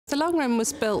The long room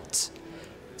was built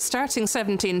starting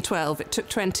 1712. It took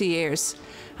 20 years.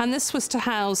 And this was to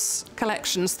house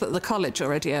collections that the college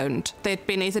already owned. They'd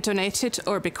been either donated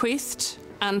or bequeathed,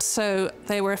 and so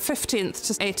they were 15th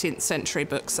to 18th century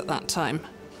books at that time.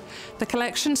 The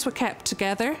collections were kept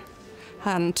together,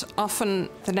 and often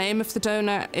the name of the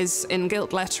donor is in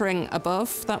gilt lettering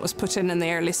above. That was put in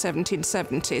the early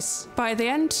 1770s. By the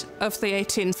end of the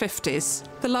 1850s,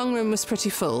 the long room was pretty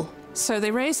full. So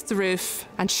they raised the roof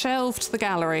and shelved the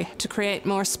gallery to create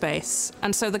more space.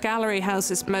 And so the gallery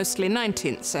houses mostly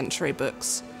 19th century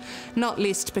books, not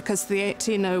least because the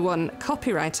 1801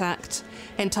 Copyright Act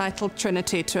entitled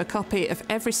Trinity to a copy of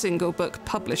every single book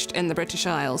published in the British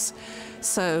Isles.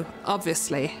 So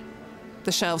obviously,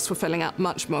 the shelves were filling up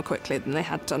much more quickly than they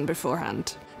had done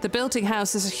beforehand. The building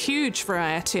houses a huge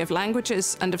variety of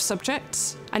languages and of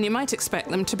subjects, and you might expect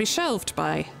them to be shelved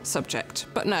by subject,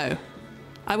 but no.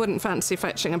 I wouldn't fancy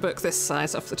fetching a book this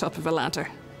size off the top of a ladder.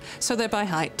 So they're by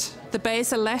height. The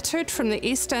bays are lettered from the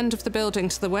east end of the building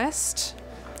to the west,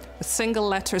 with single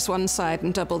letters one side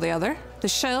and double the other. The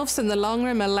shelves in the long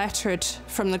room are lettered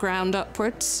from the ground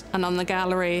upwards, and on the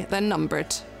gallery they're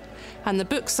numbered. And the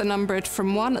books are numbered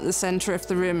from one at the centre of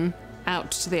the room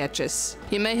out to the edges.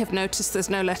 You may have noticed there's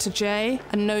no letter J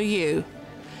and no U.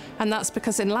 And that's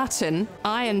because in Latin,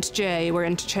 I and J were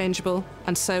interchangeable,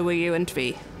 and so were U and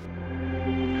V.